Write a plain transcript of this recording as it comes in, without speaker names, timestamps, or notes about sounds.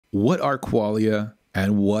What are qualia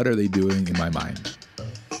and what are they doing in my mind?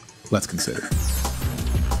 Let's consider.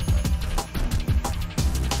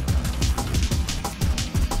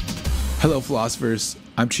 Hello, philosophers.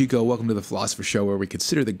 I'm Chico. Welcome to the Philosopher Show, where we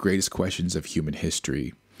consider the greatest questions of human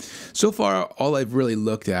history. So far, all I've really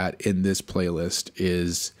looked at in this playlist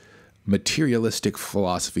is materialistic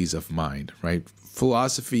philosophies of mind, right?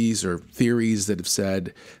 Philosophies or theories that have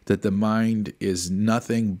said that the mind is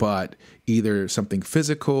nothing but either something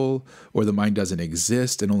physical or the mind doesn't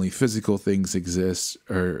exist and only physical things exist,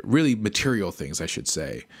 or really material things, I should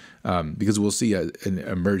say, because we'll see an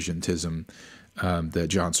emergentism that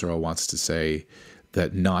John Searle wants to say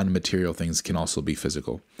that non-material things can also be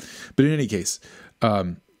physical. But in any case,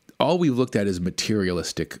 all we've looked at is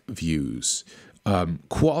materialistic views.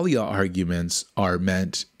 Qualia arguments are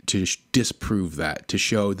meant to disprove that, to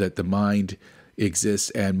show that the mind exists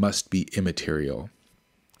and must be immaterial,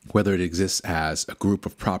 whether it exists as a group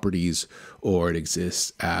of properties or it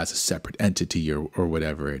exists as a separate entity or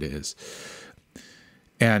whatever it is.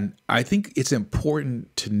 And I think it's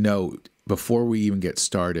important to note before we even get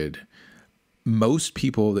started, most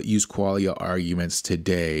people that use qualia arguments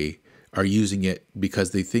today are using it because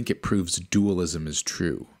they think it proves dualism is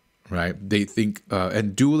true, right? They think,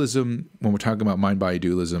 and dualism, when we're talking about mind-body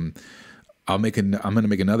dualism, I'm going to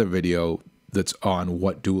make another video that's on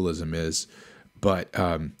what dualism is. But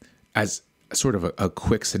as sort of a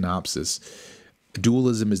quick synopsis,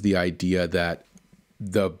 dualism is the idea that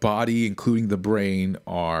the body, including the brain,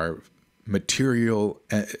 are material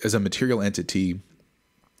as a material entity.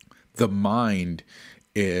 The mind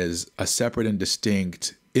is a separate and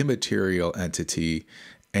distinct immaterial entity,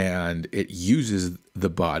 and it uses the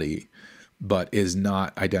body but is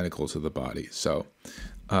not identical to the body. So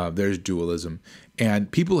there's dualism, and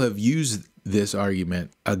people have used this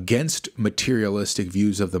argument against materialistic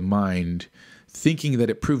views of the mind, thinking that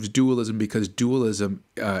it proves dualism because dualism,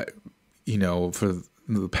 for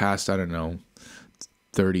the past,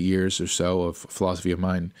 30 years or so of philosophy of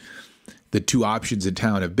mind, the two options in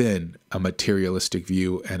town have been a materialistic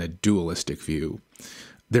view and a dualistic view.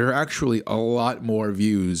 There are actually a lot more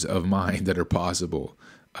views of mind that are possible.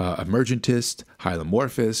 Emergentist,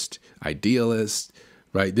 hylomorphist, idealist,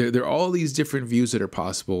 right? There are all these different views that are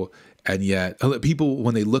possible, and yet people,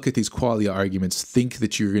 when they look at these qualia arguments, think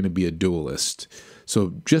that you're going to be a dualist.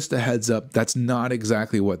 So just a heads up, that's not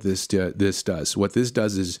exactly what this does. What this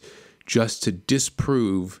does is just to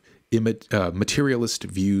disprove materialist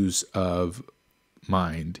views of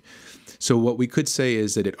mind. So what we could say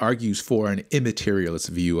is that it argues for an immaterialist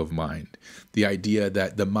view of mind, the idea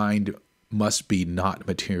that the mind must be not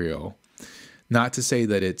material. Not to say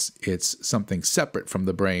that it's something separate from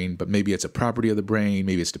the brain, but maybe it's a property of the brain,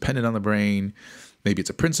 maybe it's dependent on the brain, maybe it's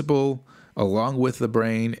a principle along with the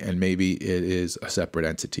brain, and maybe it is a separate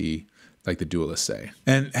entity, like the dualists say.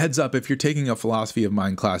 And heads up, if you're taking a philosophy of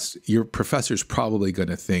mind class, your professor's probably going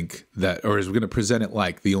to think that, or is going to present it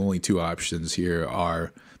like the only two options here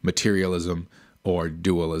are materialism or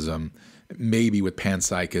dualism, maybe with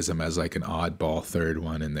panpsychism as like an oddball third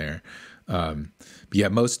one in there. But yeah,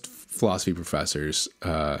 most philosophy professors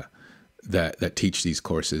that teach these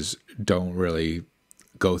courses don't really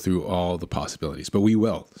go through all the possibilities, but we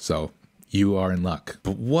will. So you are in luck.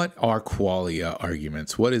 But what are qualia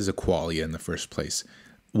arguments? What is a qualia in the first place?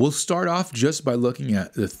 We'll start off just by looking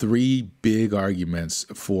at the three big arguments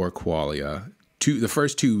for qualia. The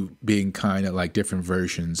first two being kind of like different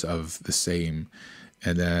versions of the same,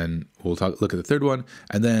 and then we'll look at the third one,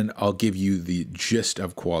 and then I'll give you the gist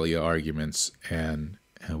of qualia arguments, and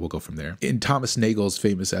we'll go from there. In Thomas Nagel's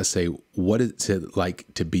famous essay, "What is it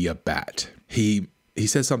like to be a bat?" He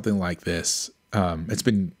says something like this. It's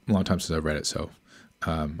been a long time since I've read it, so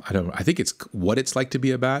I think it's "What it's like to be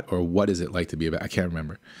a bat" or "What is it like to be a bat?" I can't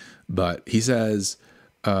remember. But he says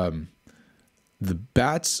the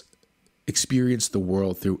bats experience the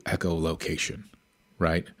world through echolocation,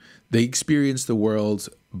 right? They experience the world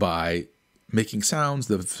by making sounds.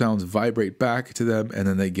 The sounds vibrate back to them, and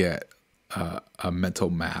then they get a mental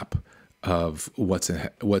map of what's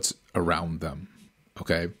around them,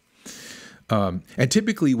 okay? And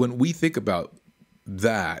typically when we think about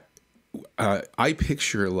that, I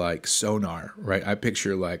picture like sonar, right? I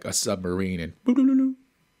picture like a submarine and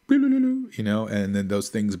and then those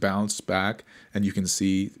things bounce back and you can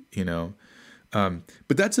see,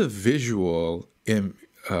 but that's a visual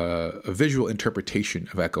interpretation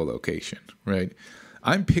of echolocation, right?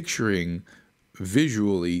 I'm picturing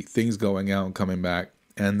visually things going out and coming back,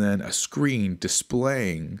 and then a screen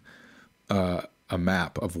displaying a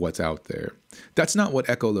map of what's out there. That's not what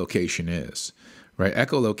echolocation is, right?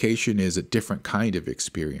 Echolocation is a different kind of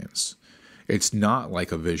experience. It's not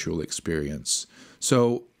like a visual experience.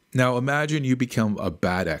 So now imagine you become a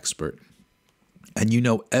bat expert and you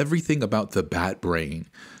know everything about the bat brain.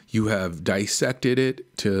 You have dissected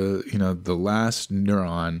it to, the last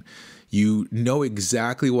neuron. You know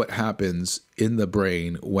exactly what happens in the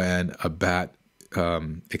brain when a bat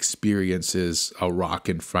experiences a rock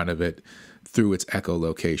in front of it through its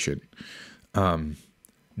echolocation.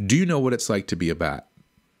 Do you know what it's like to be a bat?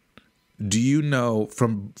 Do you know,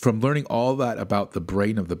 from learning all that about the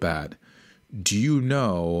brain of the bat, do you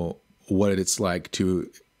know what it's like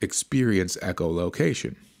to experience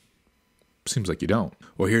echolocation? Seems like you don't.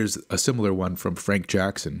 Well, here's a similar one from Frank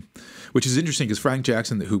Jackson, which is interesting because Frank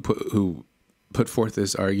Jackson, who put forth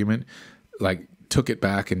this argument, like took it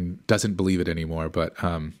back and doesn't believe it anymore. But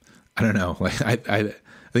I don't know. Like I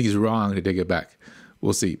think he's wrong to take it back.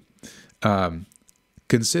 We'll see.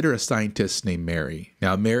 Consider a scientist named Mary.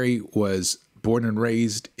 Now, Mary was born and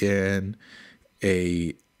raised in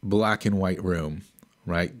a black and white room,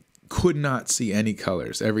 right? Could not see any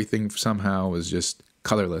colors. Everything somehow was just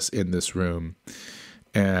colorless in this room.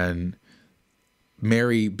 And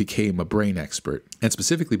Mary became a brain expert, and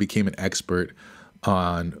specifically became an expert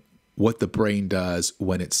on what the brain does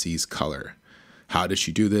when it sees color. How does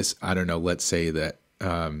she do this? I don't know. Let's say that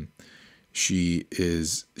she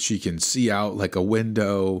can see out like a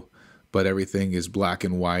window, but everything is black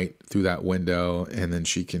and white through that window, and then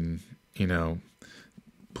she can,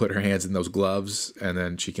 put her hands in those gloves, and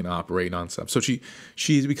then she can operate on stuff. So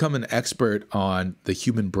she's become an expert on the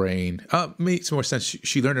human brain. Makes more sense.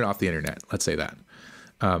 She learned it off the internet. Let's say that.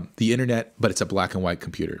 The internet, but it's a black and white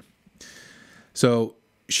computer. So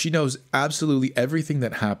she knows absolutely everything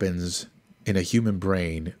that happens in a human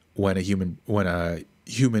brain when a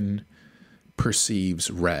human perceives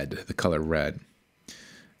red, the color red.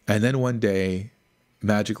 And then one day,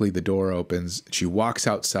 magically the door opens, she walks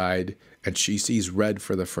outside, and she sees red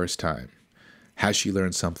for the first time. Has she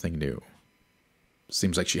learned something new?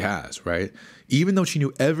 Seems like she has, right? Even though she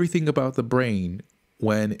knew everything about the brain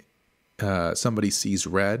when somebody sees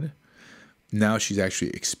red, now she's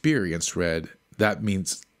actually experienced red. That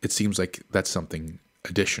means it seems like that's something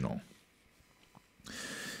additional.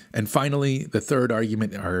 And finally, the third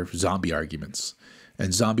argument are zombie arguments.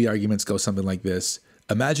 And zombie arguments go something like this.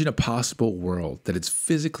 Imagine a possible world that is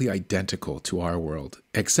physically identical to our world,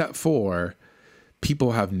 except for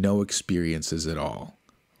people have no experiences at all,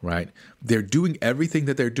 right? They're doing everything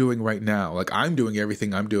that they're doing right now. Like I'm doing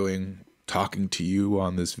everything I'm doing, talking to you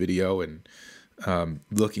on this video and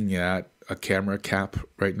looking at a camera cap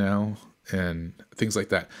right now and things like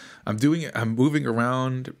that. I'm moving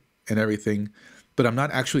around and everything, but I'm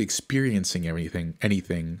not actually experiencing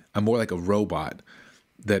anything. I'm more like a robot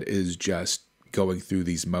that is just going through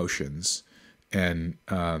these motions and,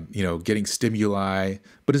 getting stimuli,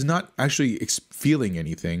 but is not actually feeling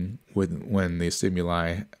anything when the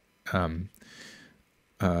stimuli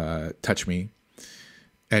touch me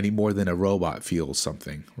any more than a robot feels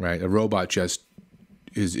something, right? A robot just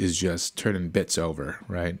is just turning bits over,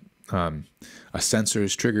 right? A sensor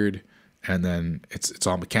is triggered and then it's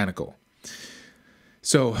all mechanical.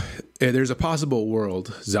 So there's a possible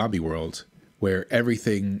world, zombie world, where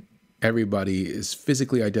everybody is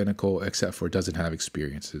physically identical except for doesn't have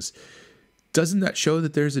experiences. Doesn't that show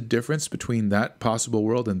that there's a difference between that possible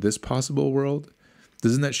world and this possible world?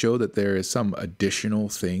 Doesn't that show that there is some additional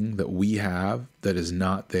thing that we have that is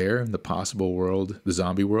not there in the possible world, the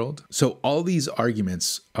zombie world? So all these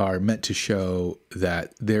arguments are meant to show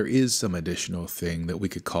that there is some additional thing that we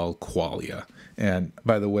could call qualia. And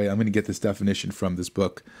by the way, I'm going to get this definition from this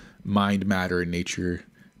book, Mind, Matter, and Nature,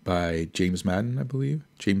 by James Madden, I believe.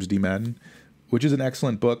 James D. Madden, which is an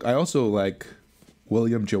excellent book. I also like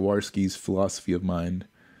William Jaworski's Philosophy of Mind.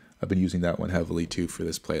 I've been using that one heavily too for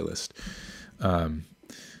this playlist.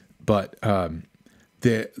 But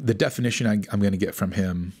the definition I'm going to get from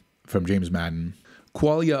him, from James Madden,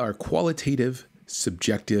 qualia are qualitative,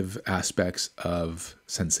 subjective aspects of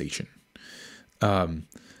sensation.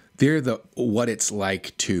 They're the what it's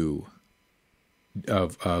like to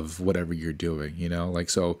of whatever you're doing, like,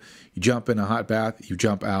 so you jump in a hot bath, you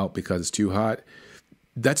jump out because it's too hot.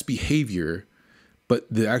 That's behavior, but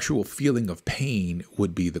the actual feeling of pain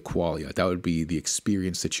would be the qualia. That would be the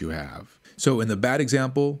experience that you have. So in the bat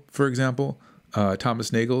example, for example,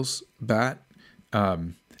 Thomas Nagel's bat,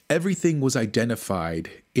 everything was identified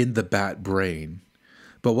in the bat brain,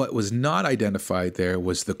 but what was not identified there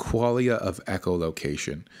was the qualia of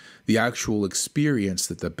echolocation, the actual experience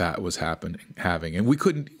that the bat was having. And we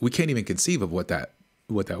can't even conceive of what that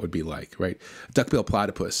would be like, right? A duckbill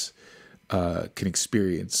platypus can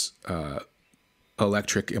experience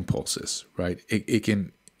electric impulses, right? It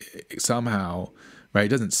can somehow, right? It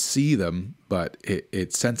doesn't see them, but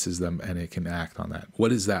it senses them and it can act on that.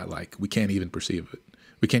 What is that like? We can't even perceive it.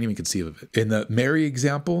 We can't even conceive of it. In the Mary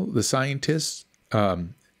example, the scientist,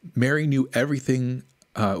 Mary knew everything.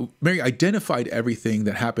 Mary identified everything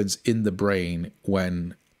that happens in the brain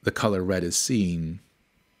when the color red is seen.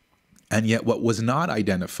 And yet what was not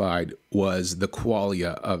identified was the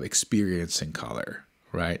qualia of experiencing color,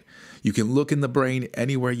 right? You can look in the brain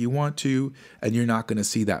anywhere you want to, and you're not going to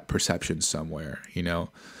see that perception somewhere, you know?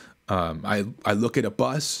 I look at a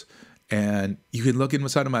bus, and you can look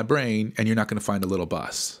inside of my brain, and you're not going to find a little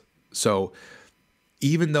bus. So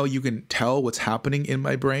even though you can tell what's happening in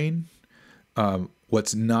my brain,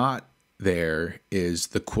 what's not there is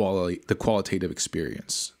the qualitative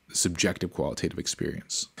experience, the subjective qualitative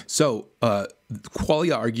experience. So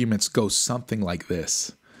qualia arguments go something like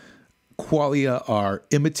this. Qualia are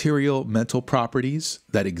immaterial mental properties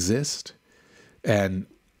that exist, and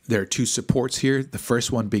there are two supports here. The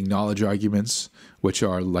first one being knowledge arguments, which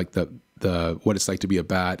are like the what it's like to be a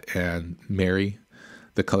bat, and Mary,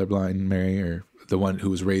 the colorblind Mary, or the one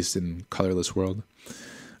who was raised in colorless world.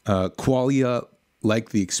 Qualia, like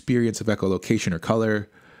the experience of echolocation or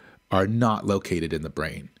color, are not located in the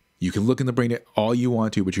brain. You can look in the brain at all you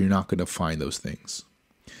want to, but you're not going to find those things.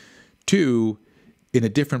 Two, in a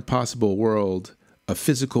different possible world, a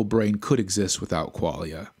physical brain could exist without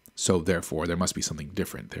qualia. So therefore, there must be something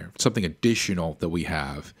different there, something additional that we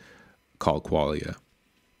have called qualia.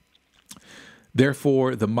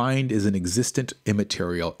 Therefore, the mind is an existent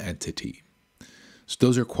immaterial entity. So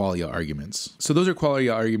those are qualia arguments.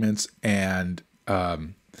 And I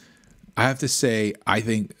have to say, I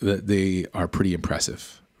think that they are pretty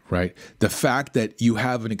impressive, right? The fact that you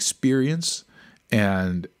have an experience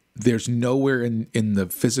and there's nowhere in the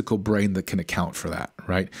physical brain that can account for that,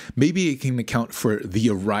 right? Maybe it can account for the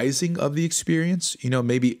arising of the experience. You know,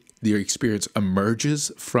 maybe the experience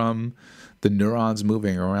emerges from the neurons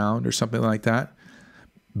moving around or something like that.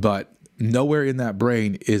 But nowhere in that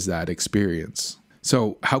brain is that experience.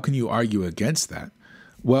 So how can you argue against that?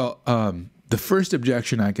 Well, the first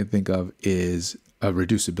objection I can think of is a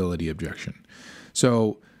reducibility objection.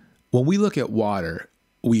 So when we look at water,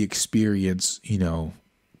 we experience, you know,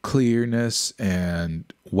 clearness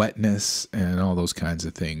and wetness and all those kinds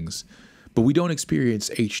of things. But we don't experience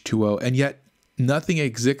H2O, and yet nothing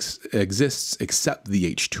exists except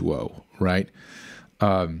the H2O, right?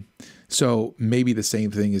 So maybe the same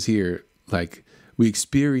thing is here. Like, we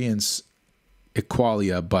experience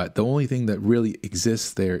qualia, but the only thing that really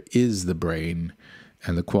exists there is the brain,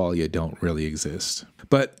 and the qualia don't really exist.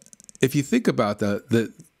 But if you think about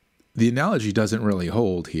the analogy doesn't really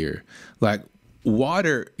hold here. Like,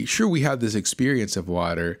 water, sure, we have this experience of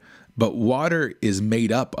water, but water is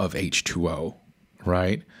made up of H2O,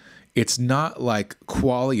 right? It's not like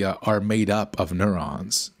qualia are made up of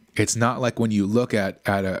neurons. It's not like when you look at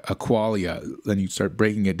a qualia, then you start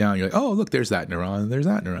breaking it down, you're like, oh, look, there's that neuron, and there's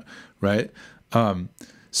that neuron, right?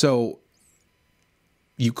 So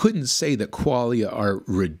you couldn't say that qualia are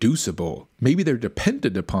reducible. Maybe they're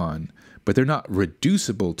dependent upon, but they're not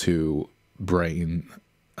reducible to brain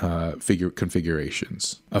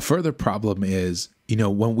configurations. A further problem is, you know,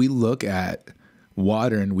 when we look at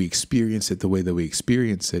water and we experience it the way that we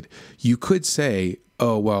experience it, you could say,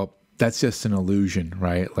 oh, well, that's just an illusion,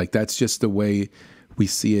 right? Like, that's just the way we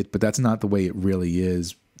see it, but that's not the way it really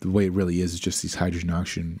is. The way it really is just these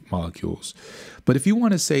hydrogen-oxygen molecules. But if you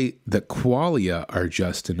want to say that qualia are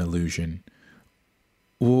just an illusion,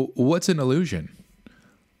 well, what's an illusion?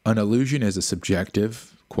 An illusion is a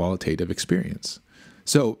subjective, qualitative experience.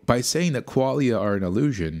 So by saying that qualia are an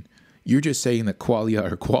illusion, you're just saying that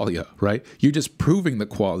qualia are qualia, right? You're just proving that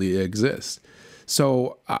qualia exists.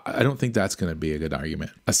 So I don't think that's going to be a good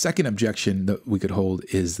argument. A second objection that we could hold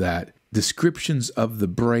is that descriptions of the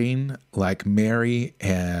brain, like Mary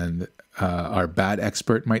and our bad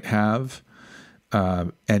expert might have,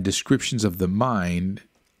 and descriptions of the mind,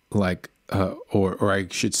 like, or I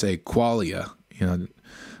should say qualia, you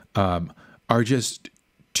know, are just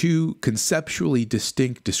two conceptually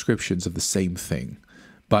distinct descriptions of the same thing.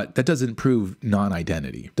 But that doesn't prove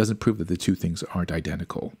non-identity. It doesn't prove that the two things aren't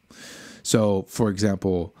identical. So, for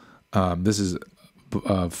example, this is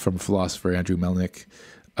from philosopher Andrew Melnick.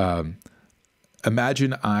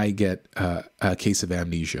 Imagine I get a case of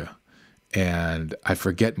amnesia and I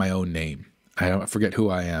forget my own name. I forget who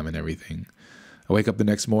I am and everything. I wake up the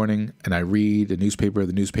next morning and I read a newspaper.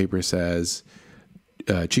 The newspaper says,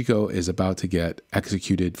 Chico is about to get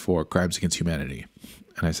executed for crimes against humanity.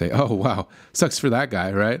 And I say, oh, wow, sucks for that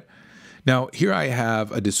guy, right? Now, here I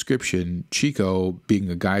have a description, Chico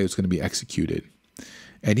being a guy who's going to be executed.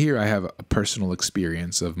 And here I have a personal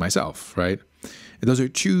experience of myself, right? And those are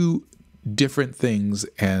two different things,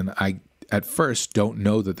 and I at first don't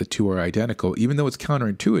know that the two are identical. Even though it's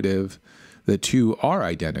counterintuitive, the two are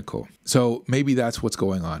identical. So maybe that's what's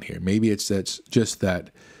going on here. Maybe it's just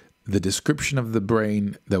that the description of the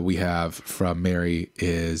brain that we have from Mary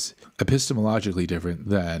is epistemologically different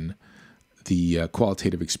than the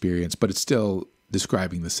qualitative experience, but it's still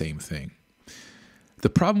describing the same thing. The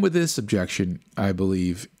problem with this objection, I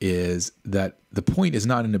believe, is that the point is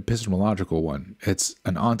not an epistemological one. It's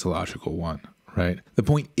an ontological one, right? The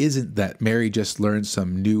point isn't that Mary just learned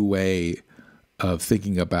some new way of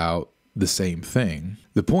thinking about the same thing.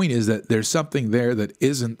 The point is that there's something there that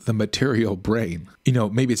isn't the material brain. You know,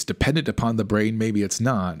 maybe it's dependent upon the brain, maybe it's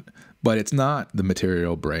not, but it's not the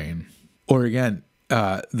material brain. Or again,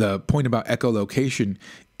 the point about echolocation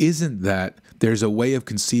isn't that there's a way of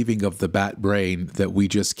conceiving of the bat brain that we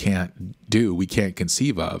just can't do, we can't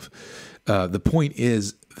conceive of. The point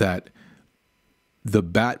is that the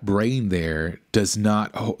bat brain there does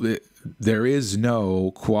not, there is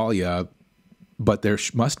no qualia, but there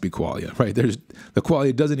must be qualia, right? The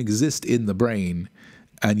qualia doesn't exist in the brain,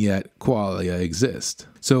 and yet qualia exist.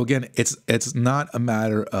 So again, it's not a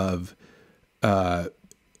matter of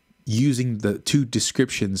using the two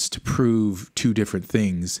descriptions to prove two different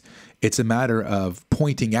things. It's a matter of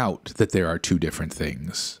pointing out that there are two different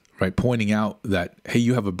things, right? Pointing out that, hey,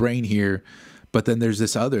 you have a brain here, but then there's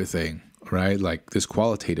this other thing, right? Like this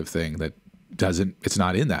qualitative thing that it's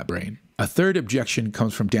not in that brain. A third objection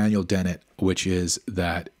comes from Daniel Dennett, which is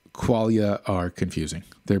that qualia are confusing.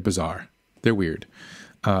 They're bizarre. They're weird.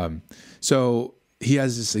 So he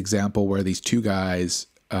has this example where these two guys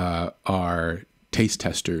are taste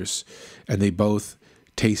testers, and they both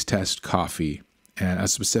taste test coffee and a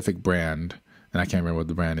specific brand, and I can't remember what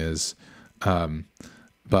the brand is,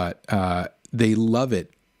 but they love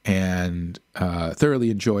it and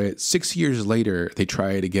thoroughly enjoy it. 6 years later, they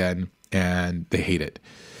try it again, and they hate it.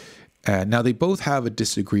 And now they both have a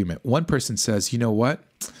disagreement. One person says, you know what?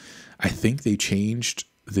 I think they changed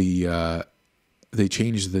the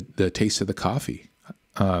taste of the coffee.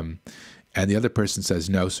 And the other person says,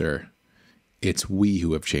 no, sir. It's we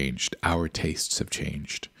who have changed. Our tastes have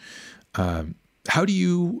changed. How do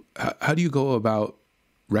you go about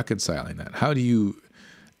reconciling that? How do you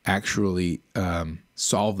actually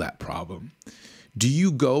solve that problem? Do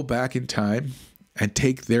you go back in time and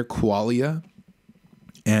take their qualia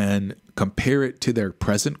and compare it to their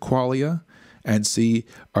present qualia and see,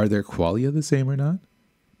 are their qualia the same or not?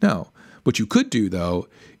 No. What you could do, though,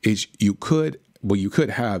 is you could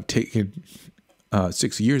have taken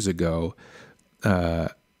 6 years ago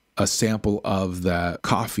a sample of the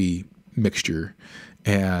coffee mixture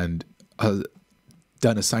and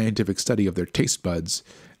done a scientific study of their taste buds,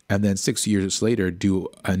 and then 6 years later do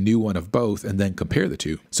a new one of both and then compare the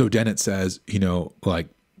two. So Dennett says, like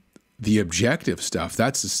the objective stuff,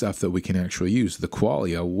 that's the stuff that we can actually use. The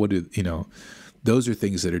qualia, those are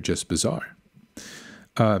things that are just bizarre.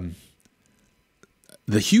 The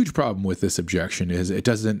huge problem with this objection is it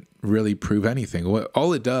doesn't really prove anything.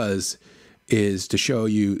 All it does is to show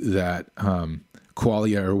you that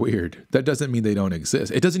qualia are weird. That doesn't mean they don't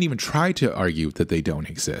exist. It doesn't even try to argue that they don't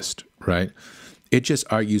exist, right? It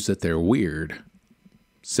just argues that they're weird.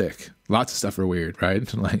 Sick. Lots of stuff are weird,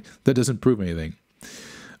 right? Like that doesn't prove anything.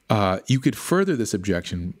 You could further this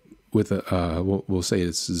objection with we'll say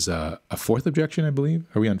this is a fourth objection, I believe.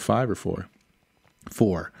 Are we on 5 or 4?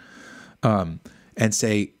 4. And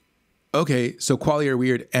say, okay, so qualia are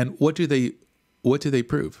weird, and what do they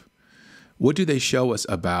prove? What do they show us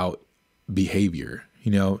about behavior?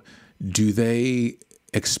 Do they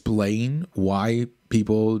explain why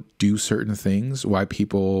people do certain things? Why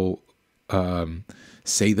people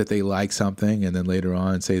say that they like something and then later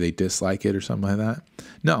on say they dislike it or something like that?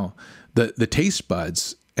 No, the taste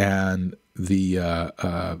buds and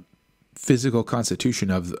the physical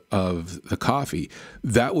constitution of the coffee,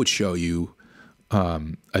 that would show you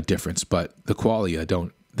a difference, but the qualia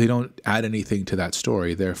don't add anything to that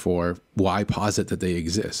story. Therefore, why posit that they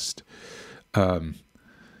exist? And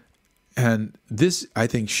this, I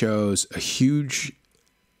think, shows a huge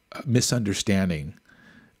misunderstanding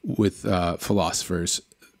with philosophers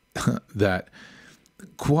that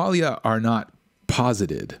qualia are not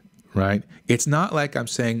posited, right? It's not like I'm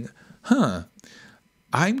saying,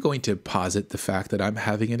 I'm going to posit the fact that I'm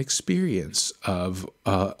having an experience of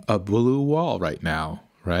a blue wall right now,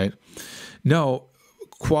 right? No,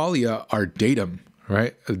 qualia are datum,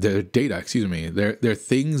 right? They're data, excuse me. They're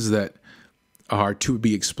things that are to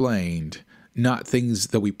be explained, not things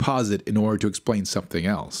that we posit in order to explain something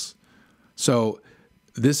else. So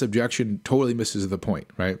this objection totally misses the point,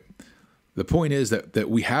 right? The point is that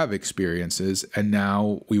we have experiences, and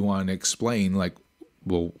now we want to explain, like,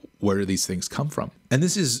 well, where do these things come from? And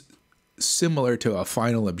this is similar to a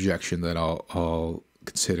final objection that I'll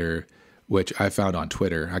consider, which I found on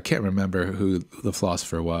Twitter. I can't remember who the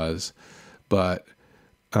philosopher was, but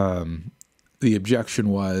the objection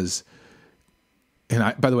was,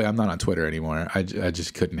 and by the way, I'm not on Twitter anymore. I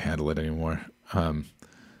just couldn't handle it anymore.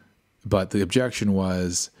 But the objection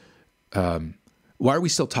was, why are we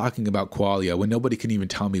still talking about qualia when nobody can even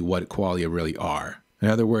tell me what qualia really are? In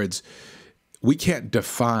other words, we can't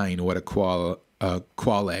define what a quale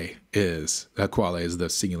is. Quale is the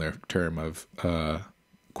singular term of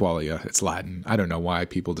qualia. It's Latin. I don't know why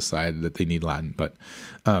people decided that they need Latin, but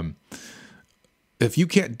if you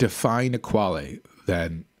can't define a quale,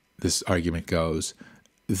 then this argument goes,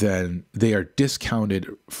 then they are discounted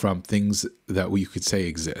from things that you could say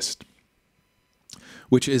exist,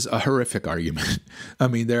 which is a horrific argument. I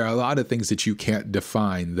mean, there are a lot of things that you can't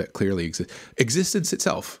define that clearly exist. Existence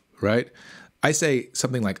itself, right? I say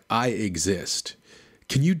something like, I exist.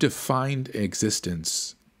 Can you define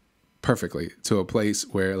existence perfectly to a place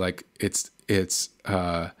where, like, it's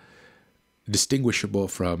distinguishable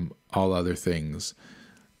from all other things?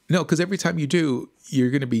 No, because every time you do, you're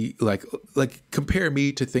going to be like compare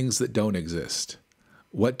me to things that don't exist.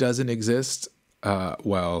 What doesn't exist?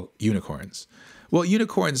 Well, unicorns. Well,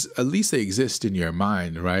 unicorns, at least they exist in your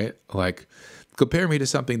mind, right? Like, compare me to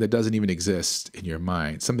something that doesn't even exist in your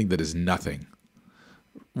mind, something that is nothing.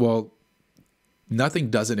 Well, nothing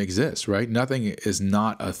doesn't exist, right? Nothing is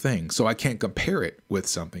not a thing. So I can't compare it with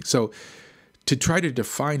something. So to try to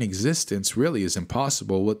define existence really is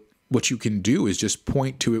impossible. What you can do is just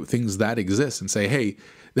point to things that exist and say, hey,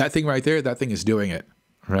 that thing right there, that thing is doing it,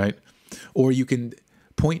 right? Or you can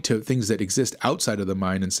point to things that exist outside of the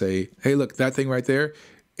mind and say, hey, look, that thing right there,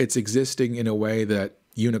 it's existing in a way that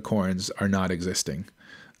unicorns are not existing.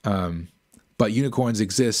 But unicorns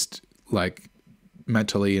exist like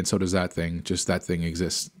mentally, and so does that thing. Just that thing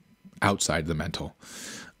exists outside the mental.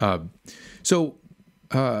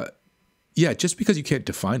 Yeah, just because you can't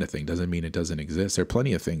define a thing doesn't mean it doesn't exist. There are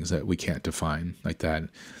plenty of things that we can't define like that.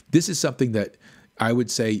 This is something that I would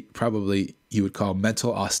say probably you would call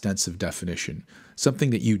mental ostensive definition,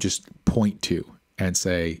 something that you just point to and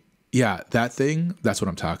say, yeah, that thing, that's what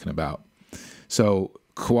I'm talking about. So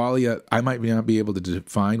qualia, I might not be able to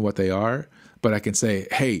define what they are, but I can say,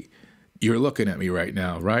 hey, you're looking at me right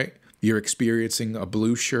now, right? You're experiencing a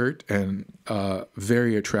blue shirt and a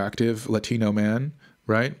very attractive Latino man,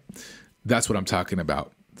 right? That's what I'm talking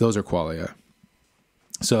about. Those are qualia.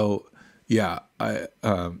 So yeah,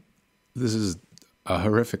 this is a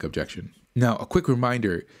horrific objection. Now, a quick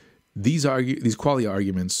reminder, these qualia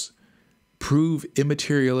arguments prove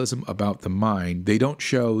immaterialism about the mind. They don't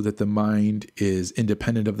show that the mind is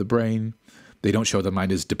independent of the brain. They don't show the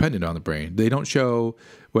mind is dependent on the brain. They don't show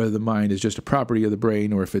whether the mind is just a property of the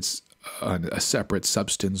brain or if it's a separate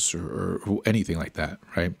substance or anything like that,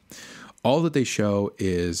 right? All that they show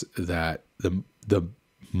is that the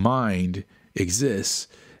mind exists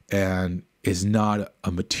and is not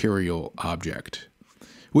a material object,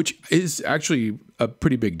 which is actually a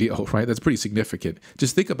pretty big deal, right? That's pretty significant.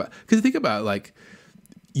 Just think about like,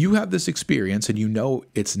 you have this experience and you know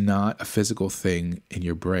it's not a physical thing in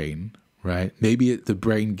your brain, right? Maybe the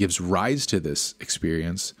brain gives rise to this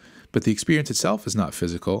experience, but the experience itself is not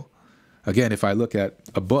physical. Again, if I look at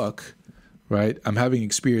a book, right? I'm having an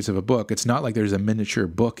experience of a book. It's not like there's a miniature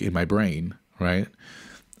book in my brain, right?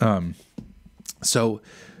 So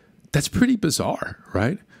that's pretty bizarre,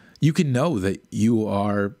 right? You can know that you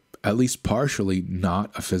are at least partially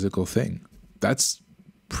not a physical thing. That's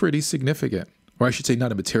pretty significant. Or I should say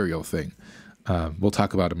not a material thing. We'll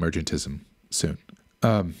talk about emergentism soon.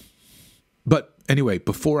 But anyway,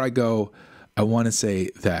 before I go, I want to say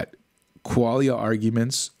that qualia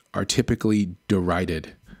arguments are typically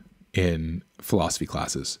derided in philosophy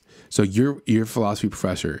classes. So your philosophy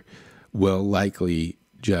professor will likely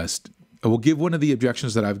will give one of the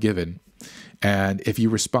objections that I've given, and if you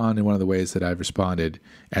respond in one of the ways that I've responded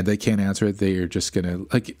and they can't answer it, they are just gonna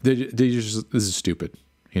this is stupid,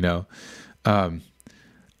 you know. I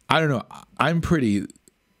don't know. I'm pretty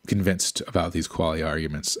convinced about these qualia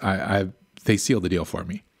arguments. They seal the deal for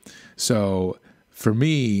me. So for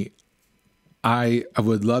me, I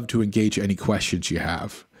would love to engage any questions you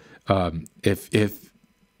have. If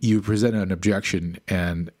you present an objection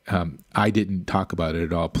and I didn't talk about it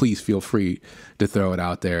at all, please feel free to throw it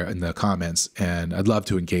out there in the comments, and I'd love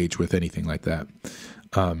to engage with anything like that.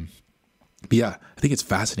 But yeah, I think it's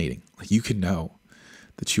fascinating. Like, you can know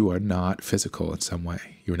that you are not physical in some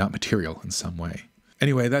way. You're not material in some way.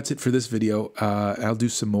 Anyway, that's it for this video. I'll do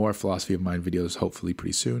some more philosophy of mind videos hopefully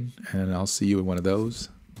pretty soon, and I'll see you in one of those.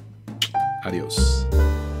 Adios.